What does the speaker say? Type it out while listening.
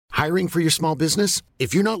Hiring for your small business?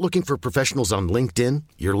 If you're not looking for professionals on LinkedIn,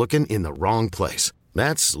 you're looking in the wrong place.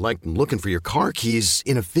 That's like looking for your car keys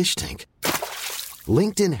in a fish tank.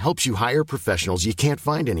 LinkedIn helps you hire professionals you can't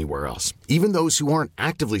find anywhere else, even those who aren't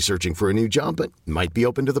actively searching for a new job but might be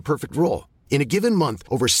open to the perfect role. In a given month,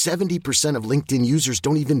 over 70% of LinkedIn users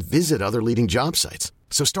don't even visit other leading job sites.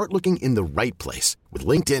 So start looking in the right place. With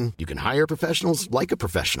LinkedIn, you can hire professionals like a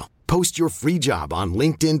professional. Post your free job on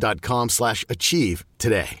linkedin.com/achieve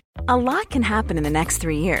today. A lot can happen in the next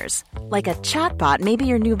 3 years. Like a chatbot may be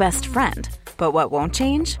your new best friend. But what won't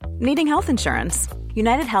change? Needing health insurance.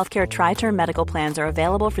 United Healthcare Tri-Term Medical Plans are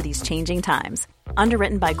available for these changing times.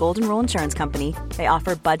 Underwritten by Golden Rule Insurance Company, they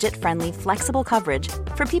offer budget-friendly, flexible coverage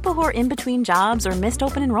for people who are in between jobs or missed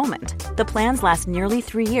open enrollment. The plans last nearly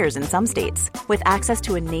 3 years in some states, with access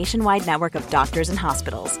to a nationwide network of doctors and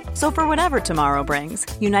hospitals. So for whatever tomorrow brings,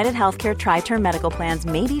 United Healthcare Tri-Term Medical Plans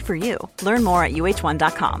may be for you. Learn more at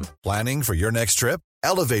uh1.com. Planning for your next trip?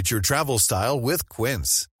 Elevate your travel style with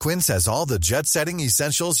Quince. Quince has all the jet-setting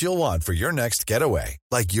essentials you'll want for your next getaway,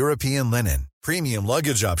 like European linen, premium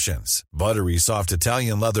luggage options, buttery soft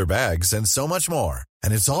Italian leather bags, and so much more.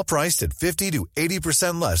 And it's all priced at 50 to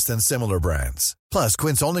 80% less than similar brands. Plus,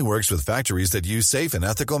 Quince only works with factories that use safe and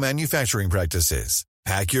ethical manufacturing practices.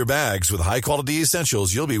 Pack your bags with high-quality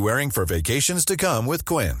essentials you'll be wearing for vacations to come with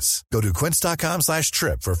Quince. Go to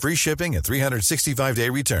quince.com/trip for free shipping and 365-day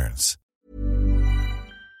returns.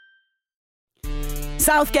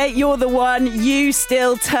 Southgate, you're the one. You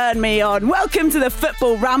still turn me on. Welcome to the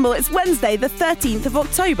Football Ramble. It's Wednesday, the 13th of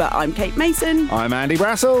October. I'm Kate Mason. I'm Andy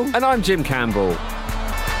Brassel. And I'm Jim Campbell.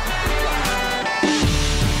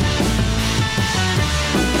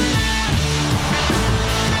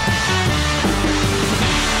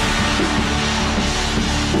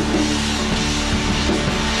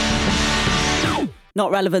 Not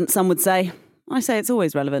relevant, some would say. I say it's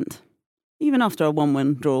always relevant. Even after a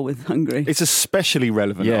 1-1 draw with Hungary. It's especially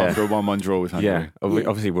relevant after a 1-1 draw with Hungary. Yeah,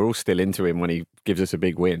 obviously we're all still into him when he gives us a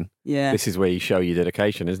big win. Yeah. This is where you show your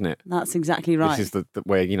dedication, isn't it? That's exactly right. This is the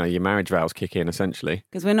where, your marriage vows kick in, essentially.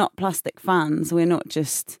 Because we're not plastic fans. We're not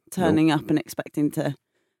just turning up and expecting to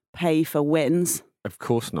pay for wins. Of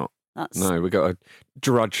course not. No, we've got to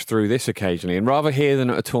drudge through this occasionally, and rather here than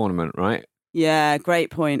at a tournament, right? Yeah, great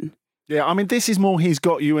point. Yeah, I mean, this is more he's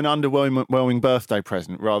got you an underwhelming birthday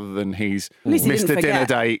present rather than he's missed a dinner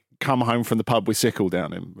date, come home from the pub with sickle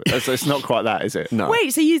down him. It's not quite that, is it? No.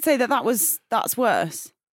 Wait, so you'd say that's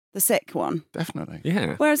worse? The sick one? Definitely.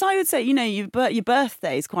 Yeah. Whereas I would say, your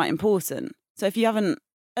birthday is quite important. So if you haven't,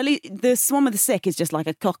 at least this one with the sick is just like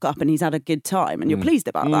a cock up and he's had a good time and you're pleased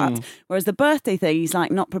about that. Whereas the birthday thing, he's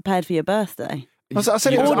like not prepared for your birthday. I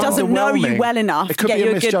said or doesn't know you well enough to get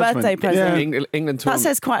you a good birthday present. Yeah. England that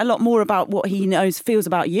says quite a lot more about what he feels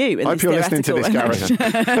about you. I hope you're listening to this,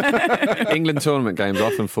 Gareth. England tournament games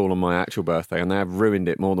often fall on my actual birthday, and they have ruined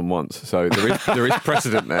it more than once. So there is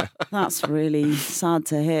precedent there. That's really sad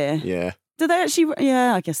to hear. Yeah. Do they actually?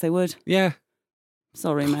 Yeah, I guess they would. Yeah.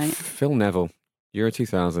 Sorry, mate. Phil Neville, Euro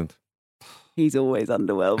 2000. He's always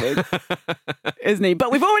underwhelming, isn't he?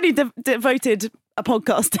 But we've already devoted a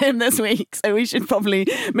podcast to him this week, so we should probably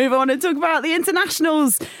move on and talk about the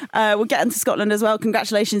internationals. We'll get into Scotland as well.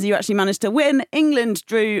 Congratulations, you actually managed to win. England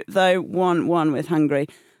drew, though, 1-1 with Hungary.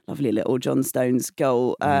 Lovely little John Stones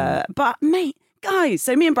goal. But, mate, guys,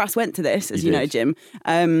 so me and Brass went to this, as you know, Jim,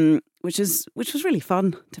 which was really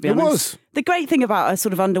fun, to be honest. It was. The great thing about a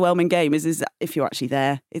sort of underwhelming game is if you're actually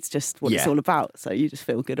there, it's just what it's all about. So you just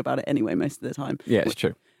feel good about it anyway most of the time. Yeah, it's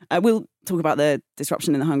true. We'll talk about the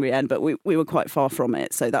disruption in the Hungary end, but we were quite far from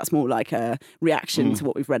it. So that's more like a reaction to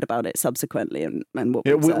what we've read about it subsequently and what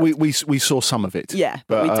we saw some of it. Yeah,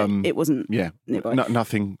 but it wasn't nearby.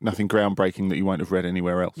 Nothing groundbreaking that you won't have read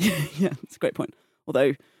anywhere else. Yeah, that's a great point.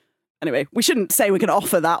 Although, anyway, we shouldn't say we're going to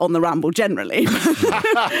offer that on the Ramble generally.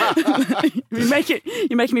 You're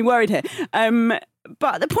making me worried here.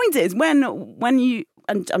 But the point is, when you,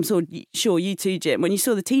 and I'm sure you too, Jim, when you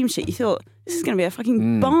saw the team sheet, you thought, this is going to be a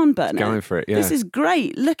fucking barn burner. Going for it, yeah. This is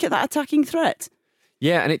great. Look at that attacking threat.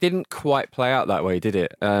 Yeah, and it didn't quite play out that way, did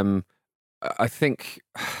it? I think,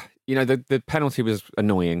 the penalty was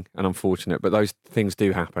annoying and unfortunate, but those things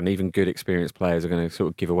do happen. Even good experienced players are going to sort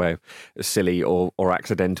of give away a silly or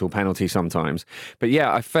accidental penalty sometimes. But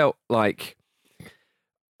yeah, I felt like,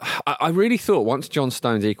 I really thought once John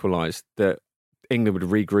Stones equalised that England would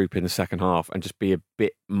regroup in the second half and just be a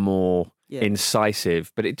bit more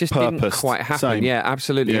incisive, but it just didn't quite happen. Same. Yeah,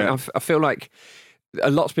 absolutely. Yeah. I feel like a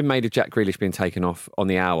lot's been made of Jack Grealish being taken off on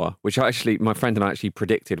the hour, which my friend and I actually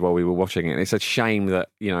predicted while we were watching it. And it's a shame that,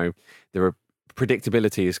 there are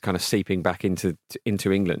predictability is kind of seeping back into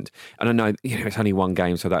England. And I know, it's only one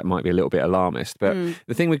game, so that might be a little bit alarmist. But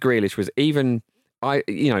the thing with Grealish was I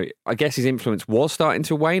guess his influence was starting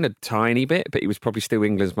to wane a tiny bit, but he was probably still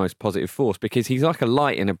England's most positive force because he's like a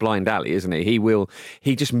light in a blind alley, isn't he?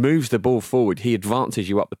 He just moves the ball forward. He advances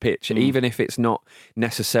you up the pitch, even if it's not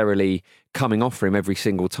necessarily coming off for him every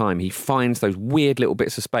single time. He finds those weird little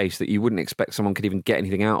bits of space that you wouldn't expect someone could even get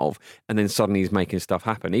anything out of, and then suddenly he's making stuff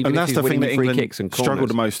happen. Even and if that's he's the thing winning that free England kicks and corners. struggled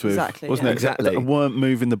the most with, wasn't it? Exactly. They weren't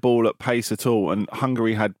moving the ball at pace at all, and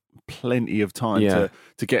Hungary had plenty of time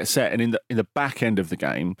to get set. And in the back end of the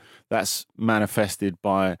game, that's manifested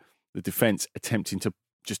by the defence attempting to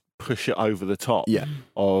just push it over the top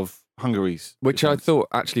of Hungary's Which defense. I thought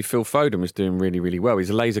actually Phil Foden was doing really, really well.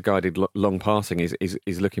 His laser-guided long passing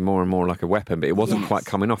is looking more and more like a weapon, but it wasn't quite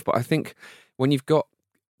coming off. But I think when you've got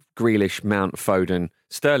Grealish, Mount, Foden,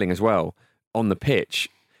 Sterling as well on the pitch,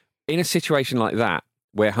 in a situation like that,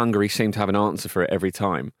 where Hungary seem to have an answer for it every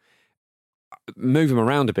time, move them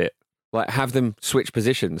around a bit. Like, have them switch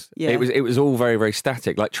positions. Yeah. It was all very, very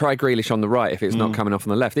static. Like, try Grealish on the right if it's not coming off on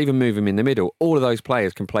the left. Even move him in the middle. All of those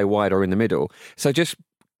players can play wide or in the middle. So just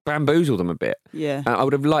bamboozle them a bit. Yeah. I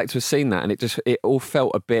would have liked to have seen that, and it all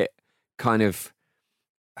felt a bit kind of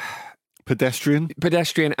pedestrian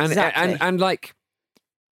and Exactly. and like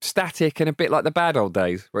static and a bit like the bad old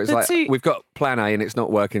days where it's we've got plan A and it's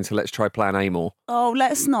not working, so let's try plan A more. Oh,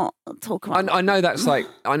 let's not talk about I know that's like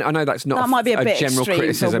I know that's not That might be a bit general extreme for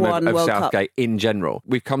criticism one of World Cup. Southgate in general.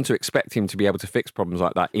 We've come to expect him to be able to fix problems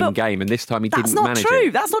like that in game, and this time he That's didn't not manage true.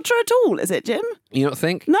 it. That's not true at all, is it, Jim? You not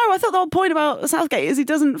think? No, I thought the whole point about Southgate is he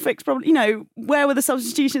doesn't fix problems. Where were the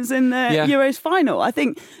substitutions in the Euros final? I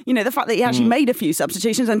think, the fact that he actually made a few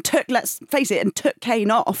substitutions and took Kane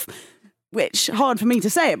off, which, hard for me to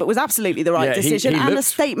say it, but was absolutely the right decision and a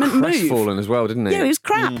statement move. Crestfallen as well, didn't he? Yeah, he was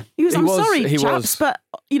crap. I'm sorry, chaps, but,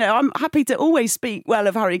 I'm happy to always speak well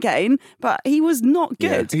of Harry Kane, but he was not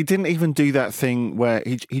good. Yeah. He didn't even do that thing where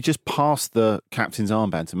he just passed the captain's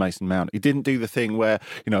armband to Mason Mount. He didn't do the thing where,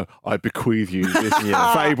 I bequeath you this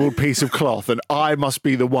fabled piece of cloth and I must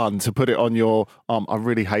be the one to put it on your arm. I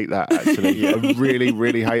really hate that, actually. I really,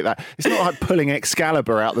 really hate that. It's not like pulling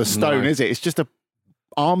Excalibur out the stone, is it? It's just a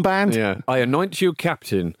armband. Yeah, I anoint you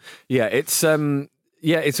captain. Yeah, it's I'm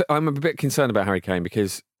a bit concerned about Harry Kane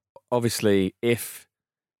because obviously if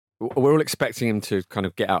we're all expecting him to kind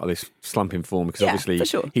of get out of this slumping form because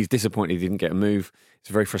obviously he's disappointed he didn't get a move. It's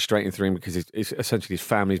very frustrating for him because it's essentially his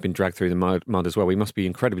family's been dragged through the mud as well. He must be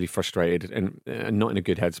incredibly frustrated and not in a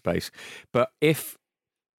good headspace. But if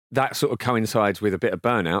that sort of coincides with a bit of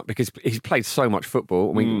burnout because he's played so much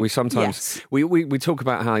football. I mean, we sometimes we talk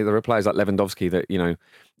about how there are players like Lewandowski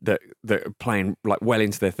that are playing like well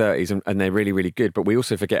into their 30s and they're really, really good. But we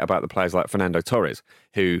also forget about the players like Fernando Torres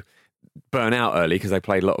who burn out early because they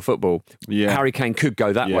played a lot of football. Yeah. Harry Kane could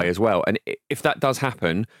go that way as well. And if that does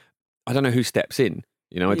happen, I don't know who steps in.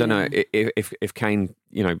 I don't know if Kane,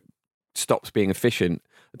 stops being efficient.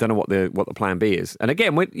 I don't know what the plan B is. And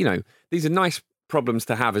again, these are nice problems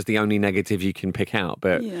to have as the only negative you can pick out,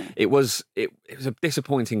 but it was a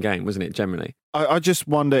disappointing game, wasn't it? Generally, I just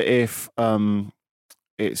wonder if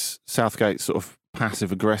it's Southgate's sort of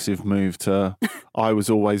passive aggressive move to I was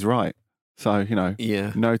always right. So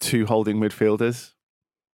no two holding midfielders.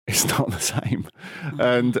 It's not the same,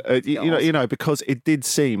 and because it did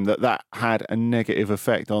seem that had a negative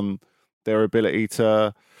effect on their ability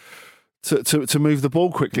to move the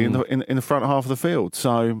ball quickly in the front half of the field.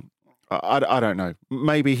 So. I don't know.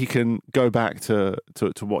 Maybe he can go back to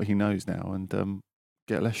what he knows now and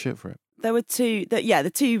get less shit for it. There were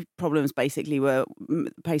the two problems basically were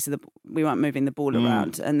the pace of we weren't moving the ball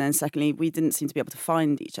around, and then secondly, we didn't seem to be able to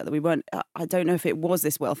find each other. We weren't. I don't know if it was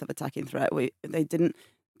this wealth of attacking threat. We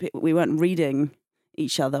weren't reading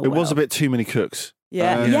each other. It was a bit too many cooks.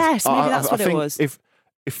 Yeah. Yes. Maybe that's what it was.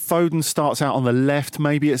 If Foden starts out on the left,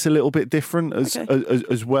 maybe it's a little bit different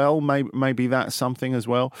as well. Maybe that's something as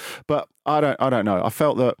well. But I don't know. I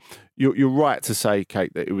felt that you're right to say,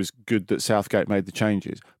 Kate, that it was good that Southgate made the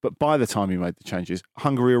changes. But by the time he made the changes,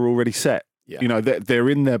 Hungary are already set. Yeah. They're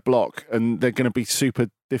in their block and they're going to be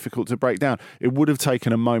super difficult to break down. It would have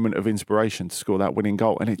taken a moment of inspiration to score that winning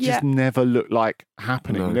goal, and it just never looked like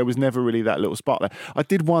happening. No. There was never really that little spot there. I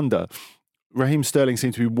did wonder. Raheem Sterling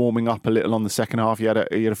seemed to be warming up a little on the second half. He had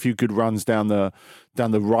a few good runs down the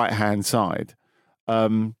right hand side.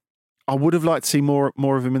 I would have liked to see more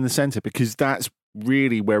of him in the centre because that's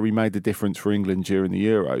really where he made the difference for England during the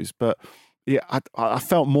Euros. But I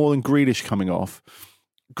felt more than Grealish coming off.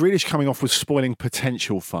 Grealish coming off was spoiling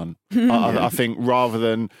potential fun. I think rather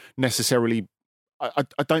than necessarily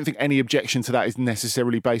I don't think any objection to that is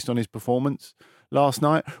necessarily based on his performance last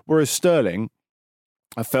night. Whereas Sterling,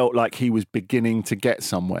 I felt like he was beginning to get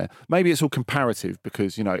somewhere. Maybe it's all comparative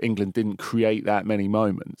because, England didn't create that many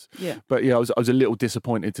moments. Yeah. But I was a little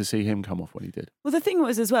disappointed to see him come off when he did. Well, the thing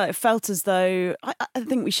was as well, it felt as though, I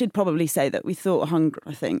think we should probably say that we thought Hungary,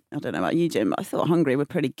 I don't know about you, Jim, but I thought Hungary were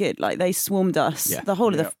pretty good. Like they swarmed us the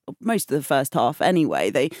whole of most of the first half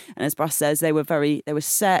anyway. And as Brass says, they were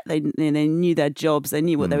set, they knew their jobs, they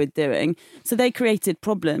knew what they were doing. So they created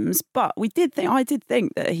problems. But I did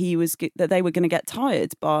think that that they were going to get tired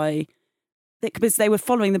because they were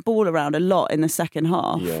following the ball around a lot in the second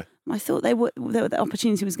half. Yeah. I thought the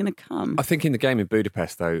opportunity was going to come. I think in the game in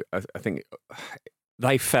Budapest, though, I think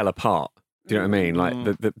they fell apart. Do you know what I mean? Like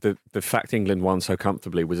the fact England won so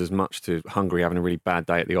comfortably was as much to Hungary having a really bad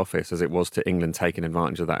day at the office as it was to England taking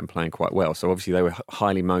advantage of that and playing quite well. So obviously they were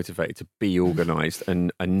highly motivated to be organised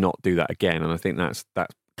and not do that again. And I think that's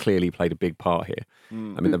clearly played a big part here.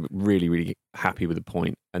 I mean, they're really, really happy with the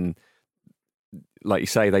point. And like you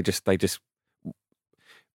say, they just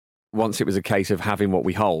once it was a case of having what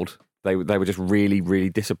we hold, they were just really, really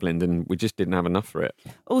disciplined, and we just didn't have enough for it.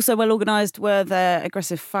 Also well organised were their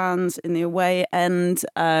aggressive fans in the away end.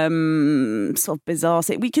 Sort of bizarre.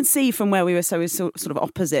 We can see from where we were, so we were sort of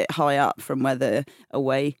opposite, high up from where the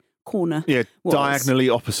away corner was. Diagonally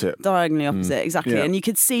opposite, exactly. Yeah. And you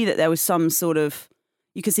could see that there was some sort of.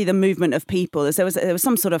 You could see the movement of people. There was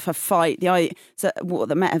some sort of a fight. So what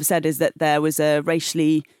the Met have said is that there was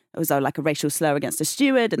like a racial slur against a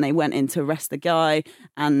steward, and they went in to arrest the guy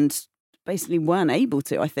and basically weren't able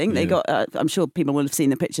to. I think they got. I'm sure people will have seen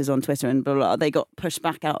the pictures on Twitter and blah, blah, blah. They got pushed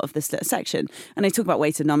back out of this section, and they talk about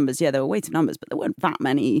weighted numbers. Yeah, there were weighted numbers, but there weren't that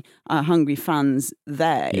many Hungry fans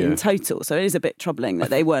there in total. So it is a bit troubling that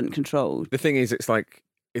they weren't controlled. The thing is, it's like.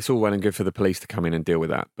 It's all well and good for the police to come in and deal with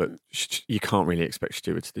that, but you can't really expect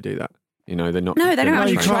stewards to do that. They're not. No, they don't have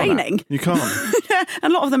any training. You can't. A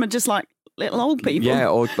lot of them are just like little old people. Yeah,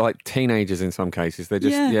 or like teenagers in some cases. They're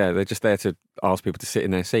just they're just there to ask people to sit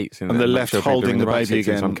in their seats, and they're left holding the baby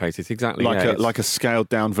again. In some cases, exactly. Like a scaled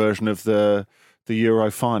down version of the Euro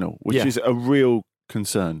final, which is a real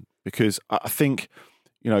concern because I think.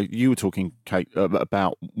 You were talking, Kate,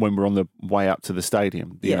 about when we're on the way up to the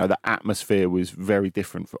stadium. The atmosphere was very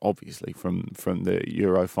different, obviously, from the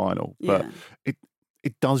Euro final. But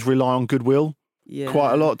it does rely on goodwill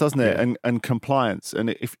quite a lot, doesn't it? Yeah. And compliance.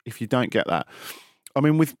 And if you don't get that, I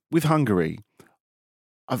mean, with Hungary,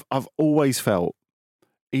 I've always felt,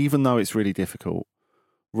 even though it's really difficult,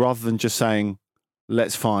 rather than just saying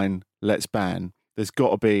let's fine, let's ban, there's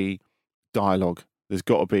got to be dialogue. There's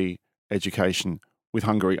got to be education. With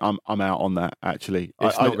Hungary, I'm out on that. Actually,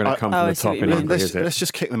 it's not going to come from the top in Hungary, is it? Let's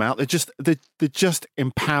just kick them out. They're just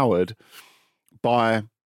empowered by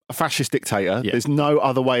a fascist dictator. Yeah. There's no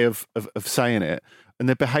other way of saying it, and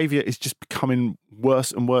their behaviour is just becoming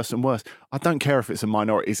worse and worse and worse. I don't care if it's a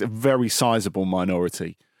minority; it's a very sizable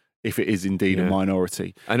minority. If it is indeed a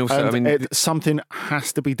minority, and also, something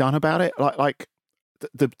has to be done about it. Like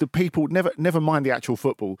the people, never mind the actual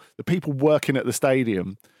football. The people working at the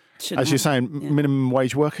stadium. As you're saying, minimum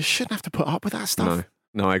wage workers shouldn't have to put up with that stuff.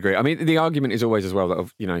 No, I agree. I mean, the argument is always as well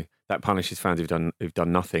that that punishes fans who've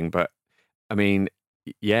done nothing. But I mean,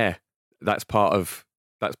 that's part of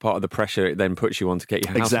the pressure it then puts you on to get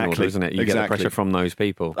your house in order, isn't it? You get the pressure from those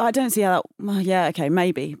people. I don't see how that. Well, yeah, okay,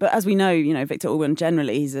 maybe. But as we know, Viktor Orban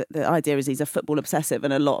generally, the idea is he's a football obsessive,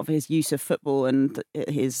 and a lot of his use of football and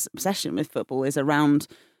his obsession with football is around.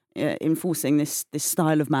 Enforcing this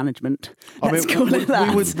style of management.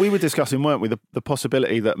 We were discussing, weren't we, the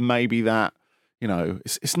possibility that maybe that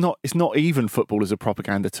it's not even football as a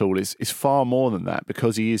propaganda tool. It's far more than that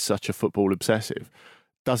because he is such a football obsessive.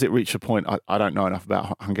 Does it reach a point? I don't know enough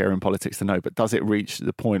about Hungarian politics to know, but does it reach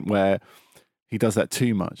the point where he does that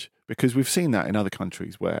too much? Because we've seen that in other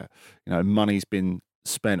countries where money's been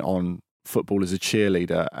spent on football as a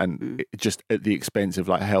cheerleader and just at the expense of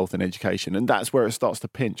like health and education, and that's where it starts to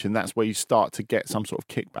pinch, and that's where you start to get some sort of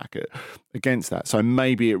kickback against that. So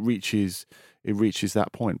maybe it reaches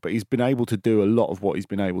that point, but he's been able to do a lot of what he's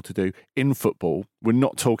been able to do in football. We're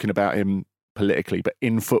not talking about him politically, but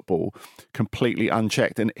in football, completely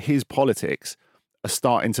unchecked, and his politics are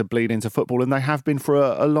starting to bleed into football, and they have been for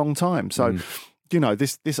a long time. So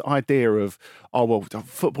this idea of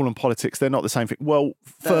football and politics, they're not the same thing. Well,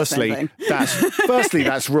 firstly,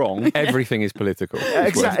 that's wrong. Everything is political.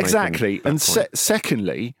 Exactly. And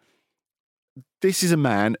secondly, this is a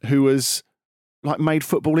man who has made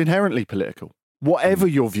football inherently political. Whatever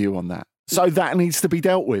your view on that. So that needs to be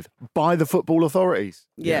dealt with by the football authorities.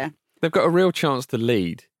 Yeah. They've got a real chance to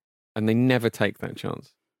lead and they never take that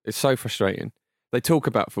chance. It's so frustrating. They talk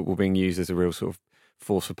about football being used as a real sort of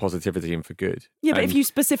force for positivity and for good. Yeah, but if you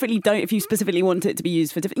specifically want it to be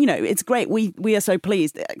used for different, it's great. We are so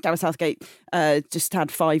pleased that Gareth Southgate just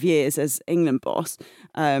had 5 years as England boss.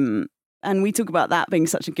 And we talk about that being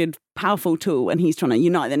such a good, powerful tool, and he's trying to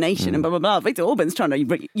unite the nation and blah, blah, blah. Victor Orban's trying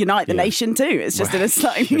to unite the nation too. It's just in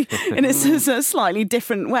a slightly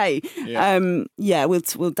different way. Yeah,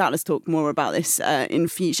 we'll doubtless talk more about this in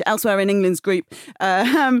future. Elsewhere in England's group,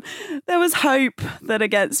 there was hope that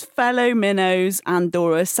against fellow minnows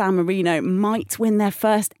Andorra, San Marino might win their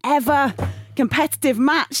first ever competitive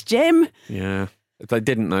match, Jim. Yeah. They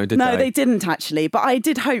didn't know, did they? No, they didn't actually. But I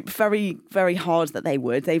did hope very, very hard that they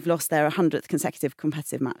would. They've lost their 100th consecutive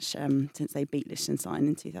competitive match since they beat Liechtenstein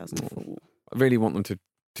in 2004. I really want them to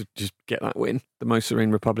just get that win, the most serene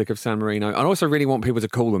Republic of San Marino. I also really want people to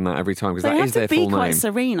call them that every time, because that is their full name. They have to be quite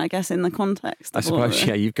serene, I guess, in the context. I suppose,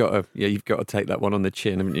 you've got to take that one on the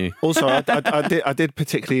chin, haven't you? Also, I did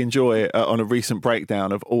particularly enjoy on a recent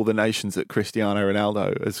breakdown of all the nations that Cristiano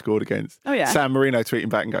Ronaldo has scored against. Oh yeah, San Marino tweeting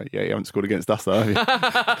back and going, "Yeah, you haven't scored against us, though,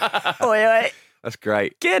 have you?" Oi. That's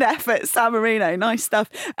great. Good effort, San Marino. Nice stuff.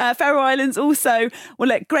 Faroe Islands also. Well,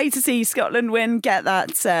 look, great to see Scotland win. Get that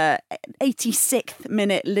 86th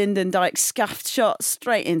minute Lyndon Dykes scuffed shot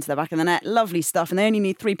straight into the back of the net. Lovely stuff. And they only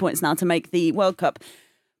need 3 points now to make the World Cup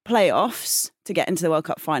playoffs to get into the World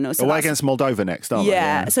Cup final. So away against Moldova next, aren't they?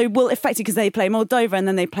 Yeah. So, well, effectively, because they play Moldova and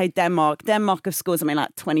then they play Denmark. Denmark have scored something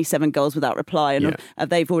like 27 goals without reply, and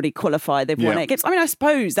they've already qualified. They've won 8 games. I mean, I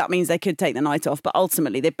suppose that means they could take the night off, but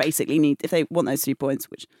ultimately they basically need, if they want those 3 points,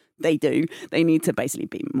 which they do, they need to basically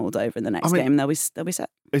beat Moldova in the next game, and they'll be set.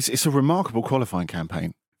 It's a remarkable qualifying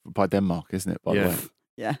campaign by Denmark, isn't it, by the way?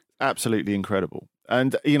 Yeah. Absolutely incredible.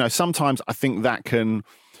 And, sometimes I think that can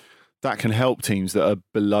help teams that are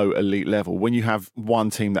below elite level. When you have one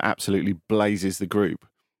team that absolutely blazes the group,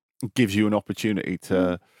 it gives you an opportunity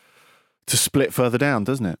to split further down,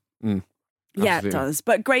 doesn't it? Mm, yeah, it does.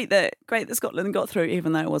 But great that Scotland got through,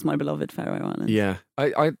 even though it was my beloved Faroe Islands. Yeah,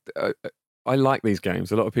 I like these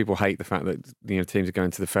games. A lot of people hate the fact that teams are going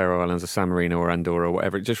to the Faroe Islands or San Marino or Andorra or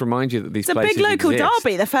whatever. It just reminds you that these places exist. It's a big local exist.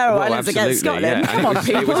 derby, the Faroe Islands against Scotland. Yeah. Come on,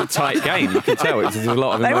 people. It was a tight game. You can tell there was a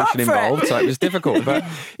lot of emotion involved, so it was difficult. But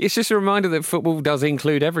it's just a reminder that football does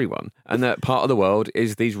include everyone, and that part of the world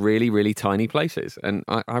is these really, really tiny places, and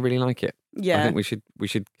I really like it. Yeah, I think we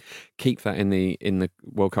should keep that in the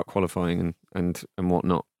World Cup qualifying and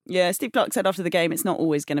whatnot. Yeah, Steve Clarke said after the game, it's not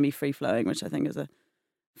always going to be free flowing, which I think is a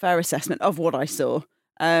fair assessment of what I saw.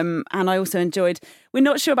 And I also enjoyed. We're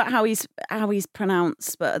not sure about how he's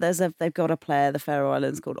pronounced, but they've got a player, the Faroe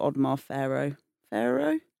Islands, called Oddmar Faro.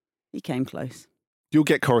 Faro? He came close. You'll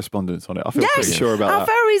get correspondence on it. I feel pretty sure about that. Our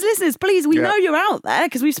Faroese listeners, please, we know you're out there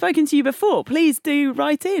because we've spoken to you before. Please do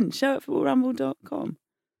write in, show@footballramble.com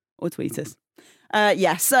or tweet us.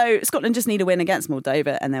 So Scotland just need a win against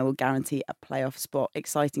Moldova and they will guarantee a playoff spot.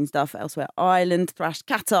 Exciting stuff. Elsewhere, Ireland thrashed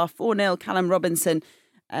Qatar 4-0. Callum Robinson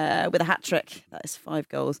with a hat-trick. That is 5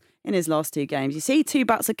 goals in his last 2 games. You see, 2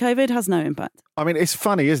 bouts of COVID has no impact. I mean, it's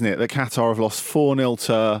funny, isn't it, that Qatar have lost 4-0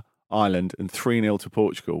 to Ireland and 3-0 to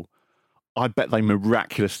Portugal. I bet they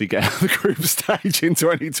miraculously get out of the group stage in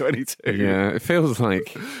 2022. Yeah, it feels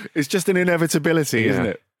like... It's just an inevitability, isn't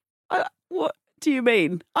it? What do you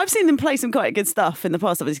mean? I've seen them play some quite good stuff in the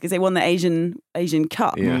past, obviously, because they won the Asian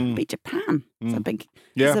Cup. Yeah. Beat Japan. It's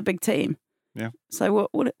a big team. Yeah. So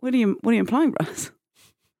what are you implying, Russ?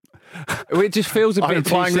 It just feels a bit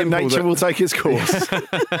implying too simple that nature will take its course.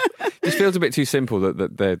 It just feels a bit too simple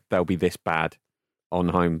that they'll be this bad on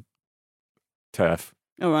home turf.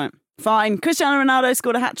 All right. Fine. Cristiano Ronaldo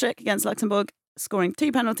scored a hat-trick against Luxembourg, scoring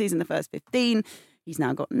 2 penalties in the first 15. He's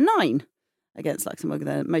now got 9 against Luxembourg,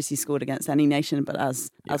 the most he scored against any nation, but as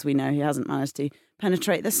we know, he hasn't managed to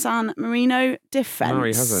penetrate the San Marino defence. No, he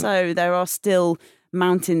hasn't. So there are still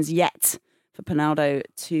mountains yet for Ronaldo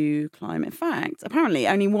to climb. In fact, apparently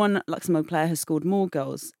only one Luxembourg player has scored more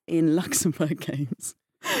goals in Luxembourg games.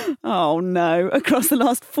 Oh no, across the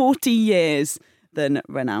last 40 years than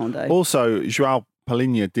Ronaldo. Also, João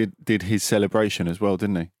Palhinha did his celebration as well,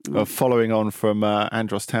 didn't he? Following on from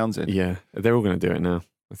Andros Townsend. Yeah, they're all going to do it now.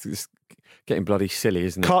 It's getting bloody silly,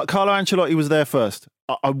 isn't it? Carlo Ancelotti was there first.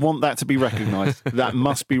 I want that to be recognised. That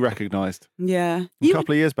must be recognised. Yeah. A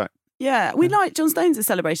couple of years back. Yeah, we liked John Stones'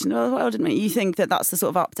 celebration as well, didn't we? You think that that's the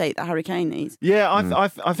sort of update that Harry Kane needs? Yeah,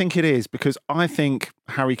 I think it is, because I think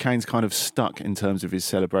Harry Kane's kind of stuck in terms of his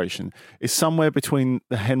celebration. It's somewhere between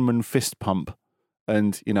the Henman fist pump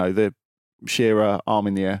and, the Shearer arm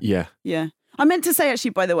in the air. Yeah. Yeah. I meant to say,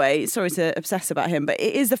 actually, by the way, sorry to obsess about him, but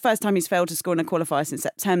it is the first time he's failed to score in a qualifier since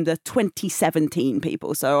September 2017,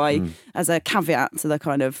 people. So as a caveat to the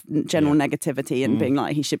kind of general negativity and being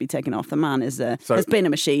like he should be taken off, the man has been a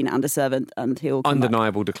machine and a servant, and he'll come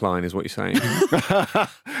undeniable decline is what you're saying.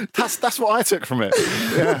 That's what I took from it.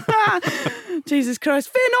 Yeah. Jesus Christ.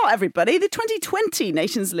 Fear not, everybody. The 2020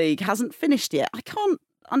 Nations League hasn't finished yet. I can't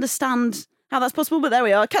understand how that's possible, but there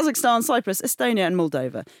we are. Kazakhstan, Cyprus, Estonia and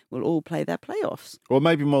Moldova will all play their playoffs. Well,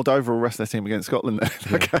 maybe Moldova will rest their team against Scotland in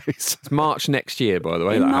that case. It's March next year, by the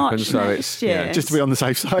way, that happens. So it's just to be on the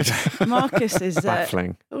safe side. Marcus is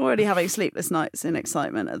baffling. Already having sleepless nights in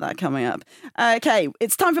excitement at that coming up. Okay,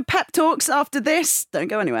 it's time for pep talks after this. Don't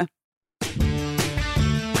go anywhere.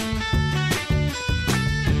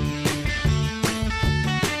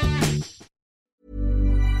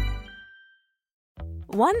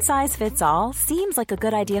 One size fits all seems like a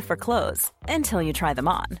good idea for clothes until you try them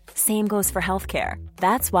on. Same goes for healthcare.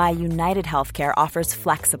 That's why United Healthcare offers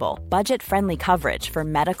flexible, budget-friendly coverage for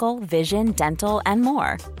medical, vision, dental, and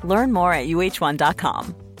more. Learn more at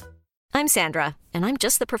uh1.com. I'm Sandra, and I'm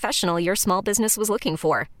just the professional your small business was looking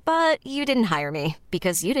for. But you didn't hire me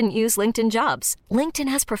because you didn't use LinkedIn Jobs. LinkedIn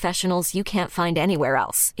has professionals you can't find anywhere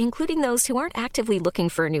else, including those who aren't actively looking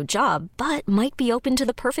for a new job, but might be open to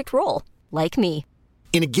the perfect role, like me.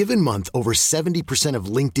 In a given month, over 70% of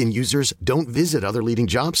LinkedIn users don't visit other leading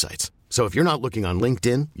job sites. So if you're not looking on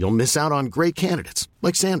LinkedIn, you'll miss out on great candidates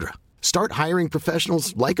like Sandra. Start hiring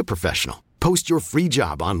professionals like a professional. Post your free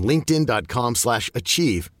job on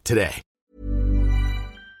linkedin.com/achieve today.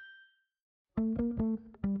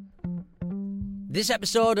 This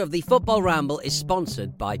episode of the Football Ramble is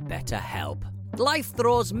sponsored by BetterHelp. Life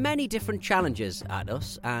throws many different challenges at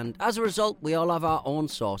us, and as a result, we all have our own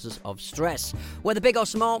sources of stress. Whether big or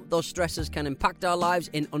small, those stresses can impact our lives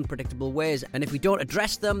in unpredictable ways, and if we don't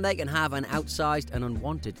address them, they can have an outsized and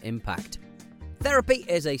unwanted impact. Therapy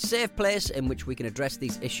is a safe place in which we can address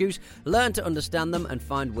these issues, learn to understand them, and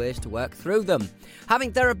find ways to work through them.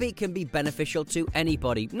 Having therapy can be beneficial to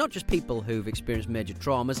anybody, not just people who've experienced major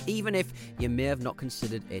traumas, even if you may have not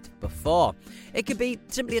considered it before. It could be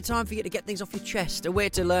simply a time for you to get things off your chest, a way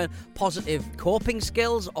to learn positive coping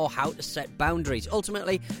skills or how to set boundaries.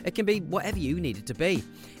 Ultimately, it can be whatever you need it to be.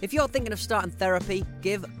 If you're thinking of starting therapy,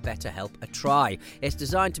 give BetterHelp a try. It's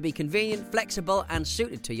designed to be convenient, flexible, and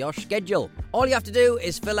suited to your schedule. All you have to do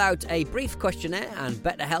is fill out a brief questionnaire and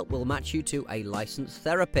BetterHelp will match you to a licensed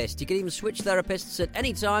therapist. You can even switch therapists at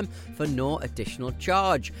any time for no additional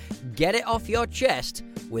charge. Get it off your chest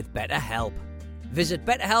with BetterHelp. Visit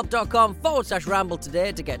betterhelp.com/ramble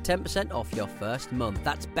today to get 10% off your first month.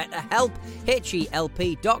 That's BetterHelp,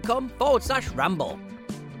 HELP.com/ramble.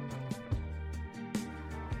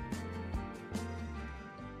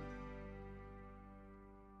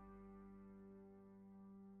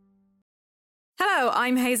 Hello,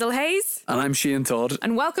 I'm Hazel Hayes. And I'm Shane Todd.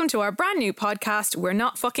 And welcome to our brand new podcast, We're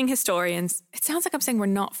Not Fucking Historians. It sounds like I'm saying we're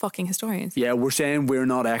not fucking historians. Yeah, we're saying we're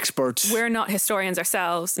not experts. We're not historians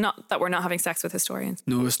ourselves. Not that we're not having sex with historians.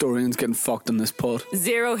 No historians getting fucked on this pod.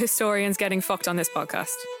 0 historians getting fucked on this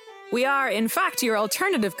podcast. We are, in fact, your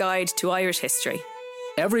alternative guide to Irish history.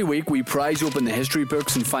 Every week we prise open the history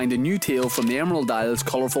books and find a new tale from the Emerald Isle's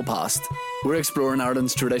colourful past. We're exploring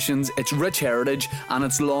Ireland's traditions, its rich heritage and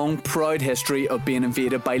its long, proud history of being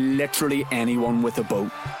invaded by literally anyone with a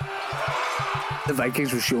boat. The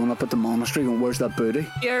Vikings were showing up at the monastery going, where's that booty?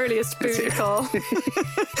 The earliest booty call.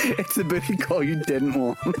 It's the booty call you didn't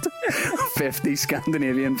want. 50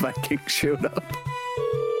 Scandinavian Vikings showed up.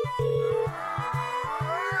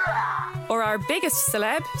 Or our biggest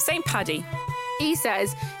celeb, St. Paddy. He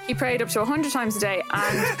says he prayed up to 100 times a day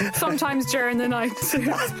and sometimes during the night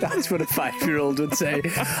too. That's what a 5-year-old would say.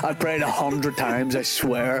 I prayed 100 times, I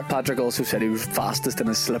swear. Patrick also said he was fastest in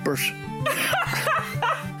his slippers.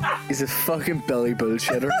 He's a fucking Billy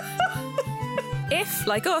bullshitter. If,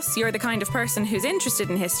 like us, you're the kind of person who's interested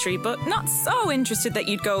in history but not so interested that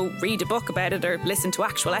you'd go read a book about it or listen to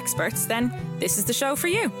actual experts, then this is the show for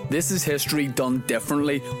you. This is history done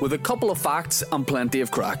differently, with a couple of facts and plenty of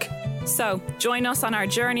crack. So, join us on our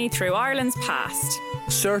journey through Ireland's past.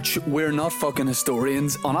 Search We're Not Fucking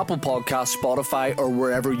Historians on Apple Podcasts, Spotify, or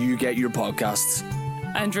wherever you get your podcasts.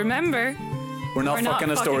 And remember, we're not fucking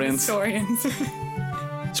historians. Sorry,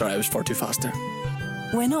 I was far too fast there.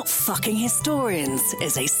 We're Not Fucking Historians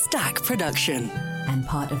is a Stack production and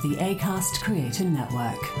part of the Acast Creator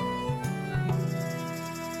Network.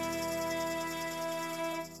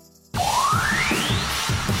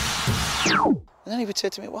 And then he would say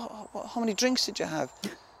to me, how many drinks did you have?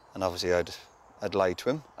 And obviously I'd lie to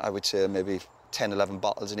him. I would say maybe 10, 11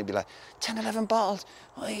 bottles, and he'd be like, 10, 11 bottles?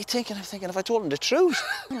 What are you thinking? I'm thinking, if I told him the truth,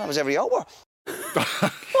 that was every hour.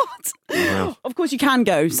 What? Wow. Of course, you can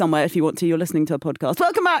go somewhere if you want to. You're listening to a podcast.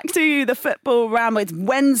 Welcome back to the Football Ramble. It's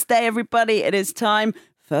Wednesday, everybody. It is time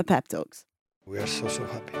for Pep Talks. We are so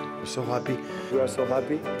happy. We're so happy. We are so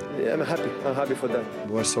happy. Yeah, I'm happy. I'm happy for them.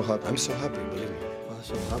 We are so happy. I'm so happy, believe me. I'm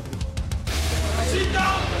so happy. Sit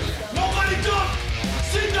down! Nobody talk!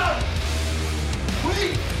 Sit down!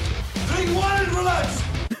 Wait! Drink water and relax!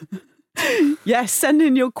 Yes, send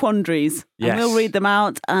in your quandaries. Yes. And we'll read them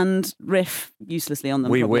out and riff uselessly on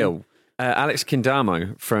them. We probably. will. Alex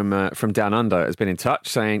Kindamo from Down Under has been in touch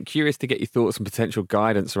saying, curious to get your thoughts and potential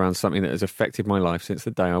guidance around something that has affected my life since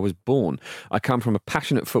the day I was born. I come from a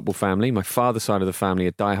passionate football family. My father's side of the family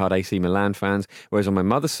are diehard AC Milan fans, whereas on my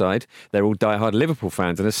mother's side, they're all diehard Liverpool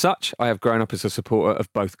fans. And as such, I have grown up as a supporter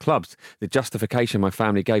of both clubs. The justification my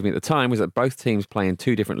family gave me at the time was that both teams play in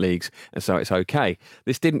two different leagues, and so it's okay.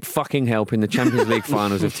 This didn't fucking help in the Champions League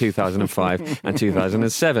finals of 2005 and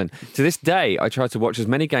 2007. To this day, I try to watch as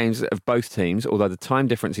many games of both teams, although the time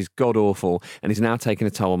difference is god-awful and is now taking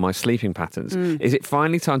a toll on my sleeping patterns. Is it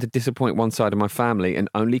finally time to disappoint one side of my family and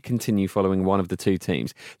only continue following one of the two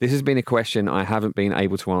teams? This has been a question I haven't been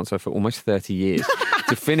able to answer for almost 30 years.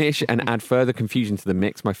 To finish and add further confusion to the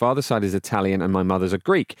mix, my father's side is Italian and my mother's are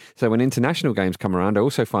Greek. So when international games come around, I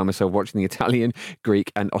also find myself watching the Italian,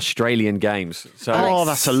 Greek and Australian games. So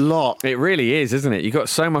that's a lot. It really is, isn't it? You've got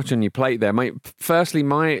so much on your plate there. Firstly,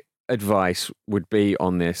 my advice would be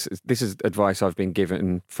on this. This is advice I've been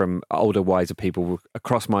given from older, wiser people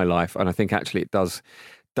across my life, and I think actually it does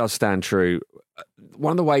stand true.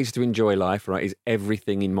 One of the ways to enjoy life, right, is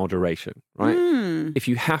everything in moderation, right? If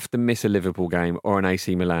you have to miss a Liverpool game or an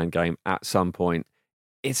AC Milan game at some point,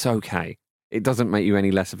 it's okay. It doesn't make you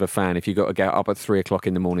any less of a fan if you've got to get up at 3 o'clock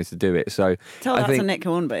in the morning to do it. So tell that to Nick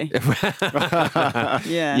Hornby.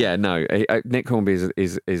 Yeah, no. Nick Hornby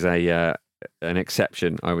is an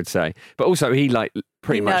exception, I would say. But also, he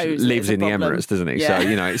pretty much lives in the Emirates, doesn't he? Yeah.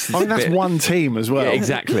 So, it's that's one team as well. Yeah,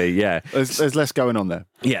 exactly, yeah. There's less going on there.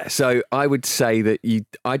 Yeah, so I would say that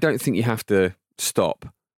I don't think you have to stop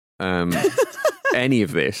any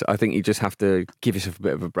of this. I think you just have to give yourself a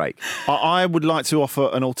bit of a break. I would like to offer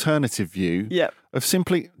an alternative view of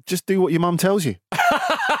simply just do what your mum tells you.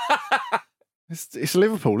 It's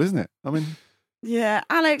Liverpool, isn't it? I mean... Yeah,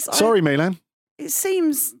 Alex... Sorry, Milan. It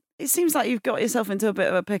seems like you've got yourself into a bit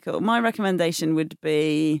of a pickle. My recommendation would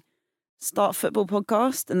be start a football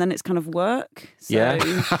podcast and then it's kind of work. So, yeah.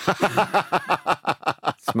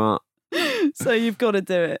 Smart. So you've got to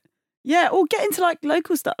do it. Yeah, or get into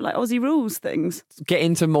local stuff, like Aussie rules things. Get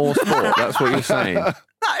into more sport, that's what you're saying.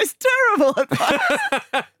 That is terrible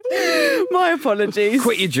advice. My apologies.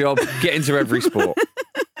 Quit your job, get into every sport.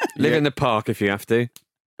 Live in the park if you have to.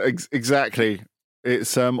 Exactly.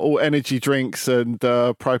 It's all energy drinks and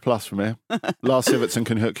Pro Plus from here. Lars Sivertson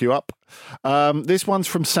can hook you up. This one's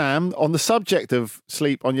from Sam. On the subject of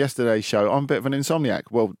sleep on yesterday's show, I'm a bit of an insomniac.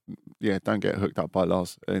 Well, yeah, don't get hooked up by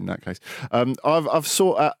Lars in that case. I've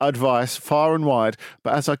sought advice far and wide,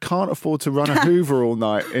 but as I can't afford to run a Hoover all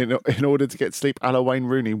night in order to get sleep a la Wayne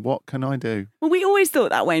Rooney, what can I do? Well, we always thought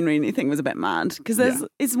that Wayne Rooney thing was a bit mad because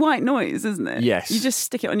it's white noise, isn't it? Yes. You just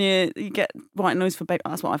stick it on you get white noise for babies.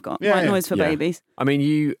 That's what I've got. White noise for babies. I mean,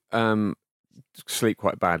 you sleep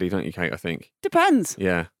quite badly, don't you, Kate? I think depends.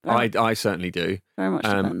 Yeah, I certainly do. Very much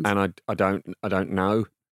depends. And I don't know.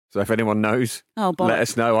 So if anyone knows, let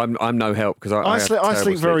us know. I'm no help because I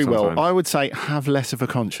sleep very well. sometimes. I would say have less of a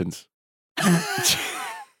conscience.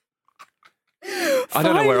 I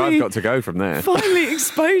don't know where I've got to go from there. Finally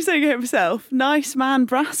exposing himself. Nice man,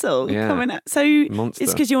 Brassel. Coming at. So Monster.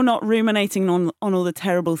 It's because you're not ruminating on all the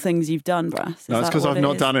terrible things you've done, Brass. No, it's because I've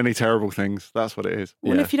not done any terrible things. That's what it is.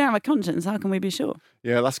 Well, if you don't have a conscience, how can we be sure?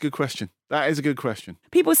 Yeah, that's a good question. That is a good question.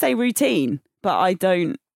 People say routine, but I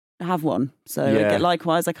don't have one. So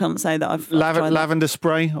likewise, I can't say that I've lavender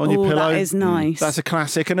spray on your pillow. That is nice. That's a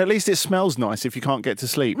classic, and at least it smells nice if you can't get to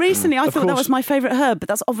sleep. Recently, I thought that was my favourite herb, but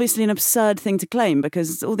that's obviously an absurd thing to claim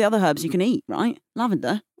because all the other herbs you can eat, right?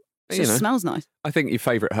 Lavender just smells nice. I think your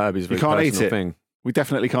favourite herb is a very you can't personal eat it. thing. We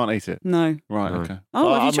definitely can't eat it. No. Right, okay.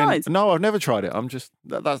 Oh, have you tried? No, I've never tried it. I'm just,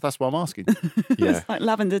 that's why I'm asking. It's like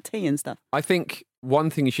lavender tea and stuff. I think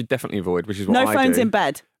one thing you should definitely avoid, which is what I do. No phones in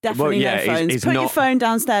bed. Definitely no phones. Put your phone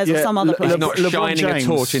downstairs or some other place. Not shining a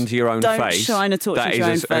torch into your own face. Don't shine a torch into your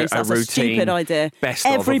own face. That's a stupid idea.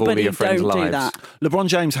 Everybody don't do that. LeBron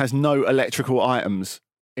James has no electrical items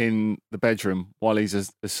in the bedroom while he's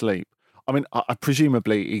asleep. I mean,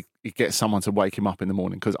 presumably he gets someone to wake him up in the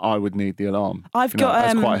morning, because I would need the alarm. I've got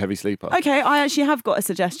that's quite a heavy sleeper. Okay, I actually have got a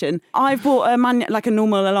suggestion. I've bought like a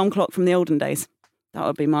normal alarm clock from the olden days. That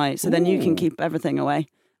would be so then you can keep everything away.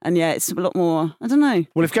 And yeah, it's a lot more, I don't know.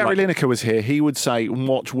 Well, if Gary Lineker was here, he would say,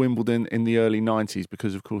 watch Wimbledon in the early 90s,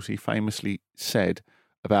 because, of course, he famously said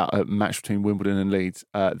about a match between Wimbledon and Leeds,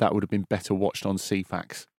 that would have been better watched on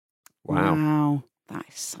CFAX. Wow. That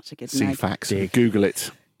is such a good name. CFAX. Google it.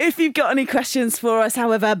 If you've got any questions for us,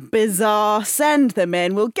 however bizarre, send them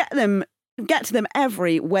in. We'll get to them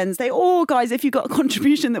every Wednesday. Or, guys, if you've got a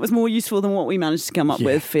contribution that was more useful than what we managed to come up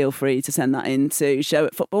with, feel free to send that in to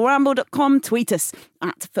show@footballramble.com. Tweet us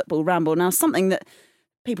 @footballramble. Now, something that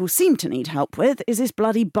people seem to need help with is this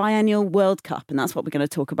bloody biennial World Cup, and that's what we're going to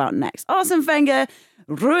talk about next. Arsene Wenger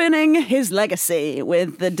ruining his legacy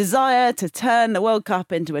with the desire to turn the World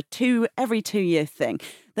Cup into a every 2 year thing.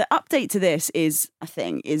 The update to this is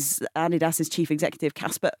Adidas's chief executive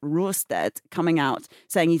Kasper Rorsted coming out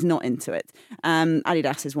saying he's not into it.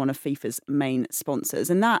 Adidas is one of FIFA's main sponsors,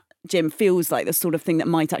 and that, Jim, feels like the sort of thing that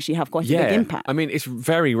might actually have quite a big impact. I mean, it's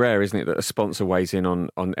very rare, isn't it, that a sponsor weighs in on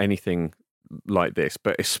anything like this,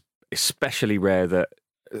 but it's especially rare that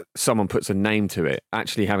someone puts a name to it.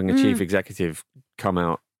 Actually having a chief executive come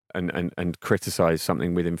out and criticise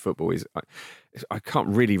something within football is... I can't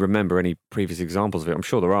really remember any previous examples of it. I'm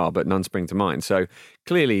sure there are, but none spring to mind. So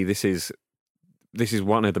clearly this is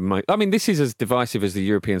one of the most... I mean, this is as divisive as the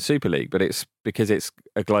European Super League, but it's because it's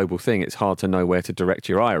a global thing. It's hard to know where to direct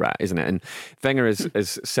your ire at, isn't it? And Wenger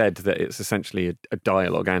has said that it's essentially a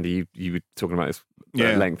dialogue. Andy, you were talking about this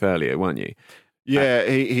at length earlier, weren't you? Yeah,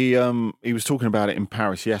 he was talking about it in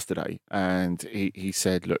Paris yesterday, and he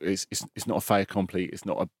said, look, it's not a fait accompli, it's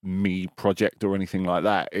not a me project or anything like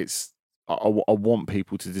that. It's... I want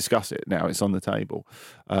people to discuss it now. It's on the table.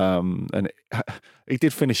 And he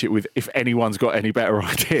did finish it with, if anyone's got any better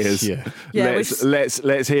ideas,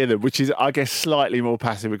 let's hear them, which is, I guess, slightly more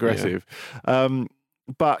passive aggressive.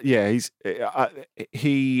 But yeah,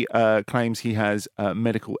 he claims he has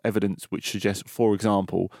medical evidence which suggests, for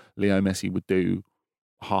example, Leo Messi would do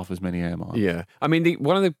half as many air miles. Yeah. I mean,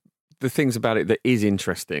 one of the things about it that is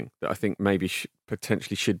interesting that I think maybe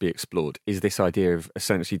potentially should be explored is this idea of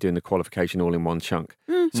essentially doing the qualification all in one chunk,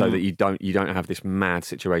 so that you don't have this mad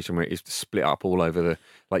situation where it's split up all over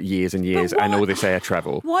the years and years and all this air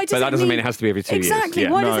travel. But that doesn't mean it has to be every 2 years. Exactly.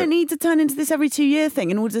 Why does it need to turn into this every 2 year thing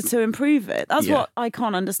in order to improve it? That's what I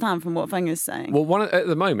can't understand from what Wenger's saying. Well, at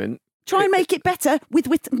the moment. Try and make it better with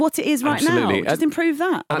what it is right now. Just improve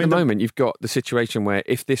that. At the moment, you've got the situation where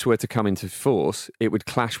if this were to come into force, it would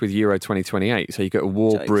clash with Euro 2028. So you get a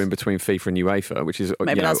war brewing between FIFA and UEFA, which is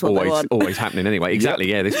always happening anyway. Exactly.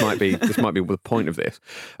 Yeah, this might be the point of this.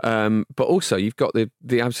 But also, you've got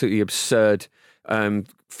the absolutely absurd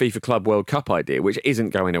FIFA Club World Cup idea, which isn't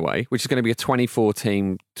going away, which is going to be a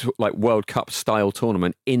 24-team World Cup style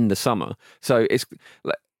tournament in the summer. So it's.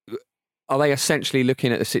 Are they essentially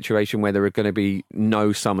looking at a situation where there are going to be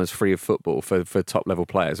no summers free of football for top level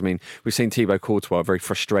players? I mean, we've seen Thibaut Courtois very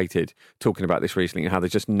frustrated talking about this recently and how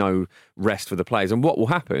there's just no rest for the players. And what will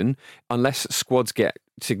happen, unless squads get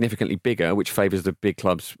significantly bigger, which favours the big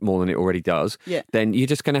clubs more than it already does, then you're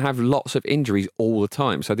just going to have lots of injuries all the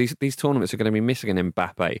time. So these tournaments are going to be missing an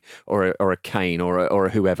Mbappe or a Kane or a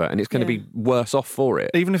whoever, and it's going to be worse off for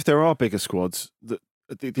it. Even if there are bigger squads,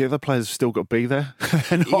 the other players have still got to be there.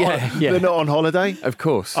 They're not on holiday. Of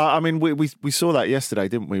course. I mean, we saw that yesterday,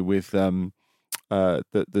 didn't we, with the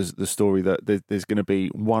story that there's going to be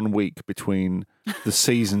 1 week between the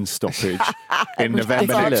season stoppage in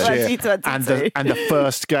November next year and the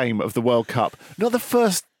first game of the World Cup. Not the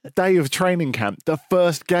first day of training camp, the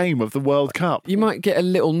first game of the World Cup. You might get a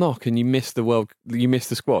little knock and you miss the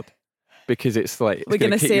squad because it's like we're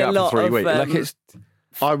going to see a lot of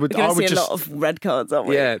I would see just a lot of red cards, aren't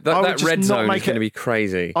we? Yeah, that red zone is going to be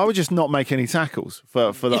crazy. I would just not make any tackles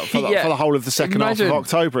for the whole of the second half of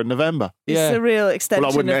October and November. It's a real extension.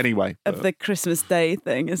 Well, I wouldn't anyway. Of the Christmas Day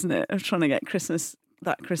thing, isn't it? Of trying to get Christmas.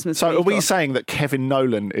 So, are we saying that Kevin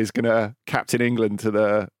Nolan is going to captain England to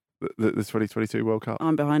the 2022 World Cup?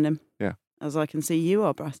 I'm behind him. Yeah. As I can see you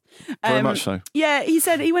are, Bryce. Very much so. Yeah,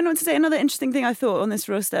 he went on to say another interesting thing I thought on this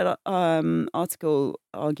Rorsted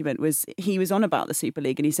argument was he was on about the Super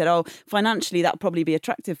League and he said, financially that'll probably be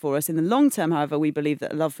attractive for us. In the long term, however, we believe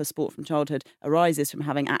that a love for sport from childhood arises from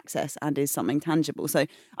having access and is something tangible. So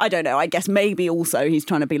I don't know, I guess maybe also he's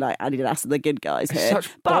trying to be like Adidas are the good guys here. Such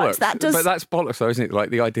bollocks. But that's bollocks though, isn't it? Like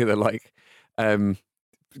the idea that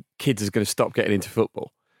kids are going to stop getting into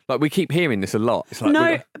football. Like, we keep hearing this a lot. It's like,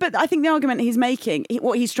 no, but I think the argument he's making,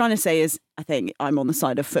 what he's trying to say is, I think I'm on the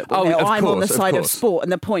side of football, or I'm on the side of sport,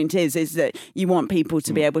 and the point is that you want people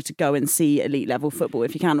to be able to go and see elite level football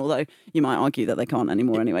if you can. Although you might argue that they can't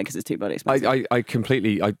anymore anyway because it's too bloody expensive. I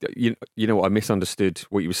completely, you know what, I misunderstood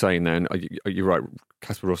what you were saying there, and you're right.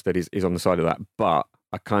 Kasper Rosted is on the side of that, but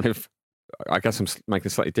I guess I'm making a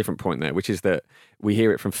slightly different point there, which is that we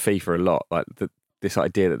hear it from FIFA a lot, like this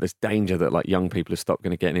idea that there's danger that like young people have stopped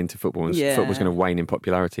going to get into football and football's going to wane in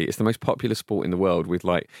popularity. It's the most popular sport in the world with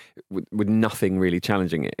nothing really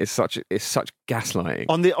challenging it. It's such gaslighting.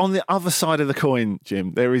 On the other side of the coin,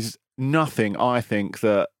 Jim, there is nothing I think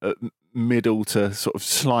that middle to sort of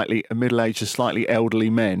middle-aged to slightly elderly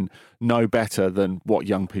men know better than what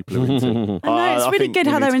young people are into. I know, it's really good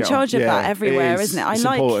how they're in charge of that everywhere, isn't it? I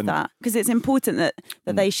like that because it's important that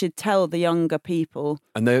they should tell the younger people.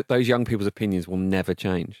 And those young people's opinions will never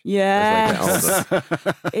change. Yeah. As they get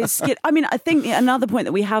older. It's good. I mean, I think another point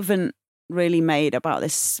that we haven't really made about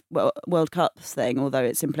this World Cup thing, although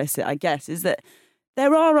it's implicit, I guess, is that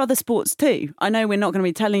there are other sports too. I know we're not going to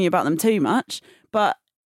be telling you about them too much, but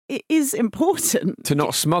it is important to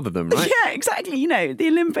not smother them, right? Yeah, exactly. You know, the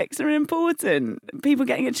Olympics are important. People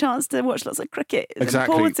getting a chance to watch lots of cricket is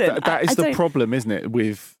important. That is the problem, isn't it,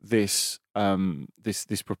 with this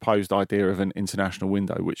this proposed idea of an international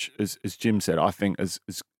window, which, as Jim said, I think has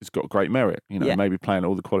got great merit. You know, maybe playing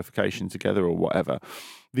all the qualifications together or whatever.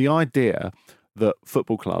 The idea that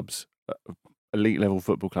football clubs, elite level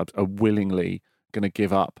football clubs, are willingly going to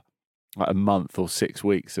give up like a month or 6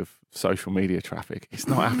 weeks of social media traffic. It's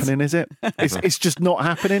not happening, is it? It's just not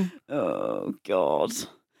happening. Oh, God.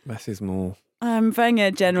 Less is more.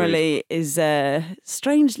 Wenger generally is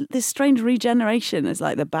strange. This strange regeneration is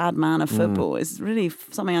like the bad man of football. It's really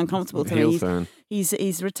something uncomfortable to me.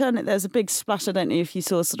 He's returning. There's a big splash. I don't know if you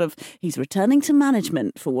saw. He's returning to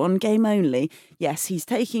management for one game only. Yes, he's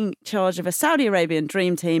taking charge of a Saudi Arabian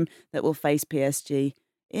dream team that will face PSG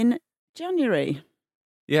in January.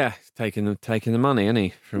 Yeah, taking the money, isn't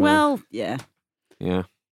he? Yeah. Yeah.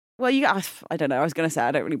 Well, I don't know. I was going to say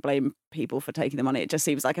I don't really blame people for taking the money. It just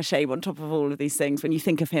seems like a shame on top of all of these things. When you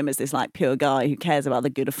think of him as this like pure guy who cares about the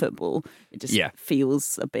good of football, it just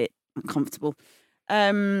feels a bit uncomfortable.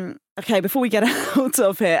 Okay, before we get out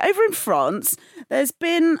of here, over in France, there's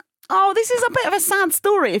been this is a bit of a sad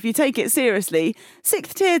story if you take it seriously.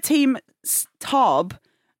 6th tier team Tarbes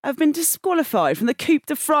have been disqualified from the Coupe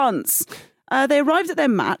de France. They arrived at their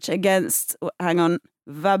match against,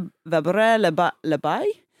 Vabre-le-Bas,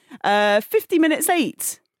 50 minutes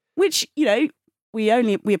late, which, you know, we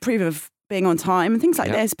approve of being on time and things like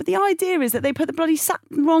this. But the idea is that they put the bloody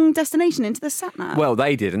wrong destination into the sat-nav. Well,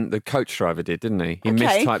 they didn't. The coach driver did, didn't he? He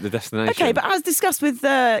mistyped the destination. Okay, but as discussed with,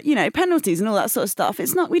 penalties and all that sort of stuff,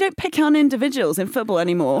 we don't pick on individuals in football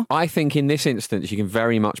anymore. I think in this instance, you can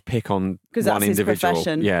very much pick on one individual. His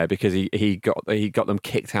profession. Yeah, because he got them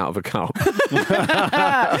kicked out of a cup.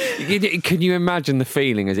 Can you imagine the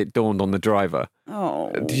feeling as it dawned on the driver? Oh.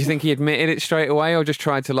 Did you think he admitted it straight away or just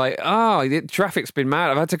tried to the traffic's been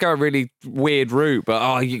mad. I've had to go a really weird route, but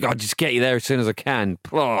I'll just get you there as soon as I can.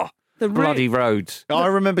 Oh, the bloody roads. I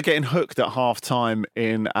remember getting hooked at half-time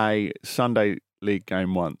in a Sunday league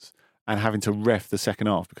game once and having to ref the second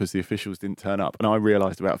half because the officials didn't turn up. And I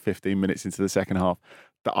realised about 15 minutes into the second half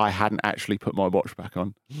that I hadn't actually put my watch back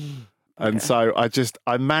on. And so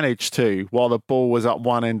I managed to, while the ball was up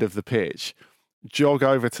one end of the pitch, jog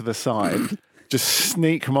over to the side, just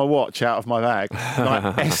sneak my watch out of my bag. And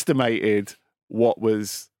I estimated what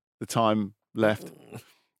was the time left.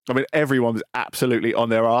 I mean, everyone was absolutely on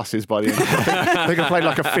their asses by the end of the game. I think I played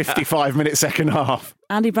like a 55-minute second half.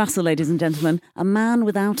 Andy Brassel, ladies and gentlemen, a man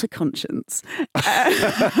without a conscience.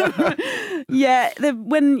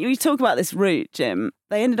 When you talk about this route, Jim,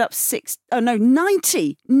 they ended up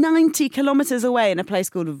 90 kilometres away in a place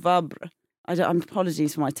called Vabre.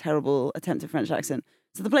 Apologies for my terrible attempt at French accent.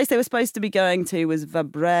 So the place they were supposed to be going to was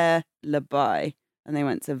Vabre-le-Bas, and they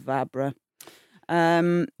went to Vabre.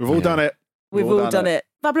 We've all done it. We've all done it.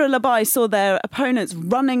 Vabre-le-Bas saw their opponents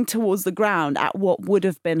running towards the ground at what would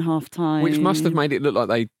have been half-time. Which must have made it look like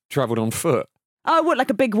they travelled on foot. Oh, what, like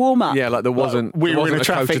a big warm-up? Yeah, like there wasn't we were in a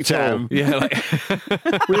traffic jam. Yeah,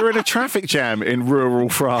 we were in a traffic jam in rural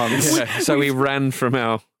France. Yeah, so we ran from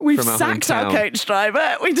our We've sacked our coach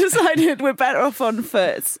driver. We decided we're better off on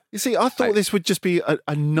foot. You see, I thought this would just be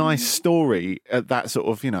a nice story at that sort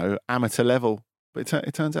of, amateur level. But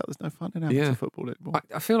it turns out there's no fun in amateur football anymore.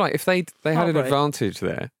 I feel like if they had an advantage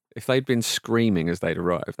there, if they'd been screaming as they'd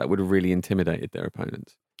arrived, that would have really intimidated their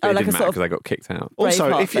opponents. It didn't matter because they got kicked out.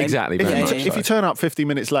 Also, if you turn up 50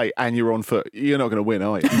 minutes late and you're on foot, you're not going to win,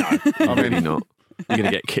 are you? No, really not. You're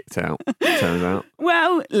going to get kicked out, turns out.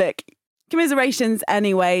 Well, look, commiserations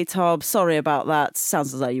anyway, Tob. Sorry about that.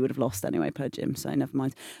 Sounds as though you would have lost anyway per Jim, so never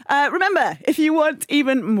mind. Remember, if you want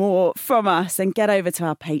even more from us, then get over to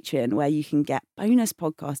our Patreon where you can get bonus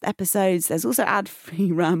podcast episodes. There's also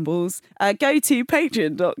ad-free rambles. Go to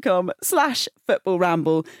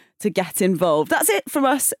patreon.com/footballramble to get involved. That's it from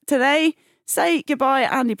us today. Say goodbye,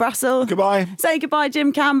 Andy Brassel. Goodbye. Say goodbye,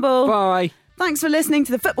 Jim Campbell. Bye. Thanks for listening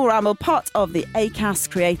to the Football Ramble, part of the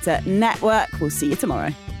Acast Creator Network. We'll see you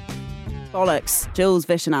tomorrow. Bollocks. Jules,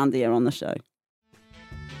 Vish and Andy are on the show.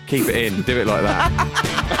 Keep it in. Do it like that.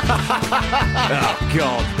 Oh,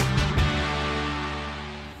 God.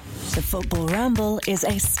 The Football Ramble is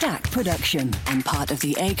a Stack production and part of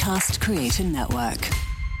the Acast Creator Network.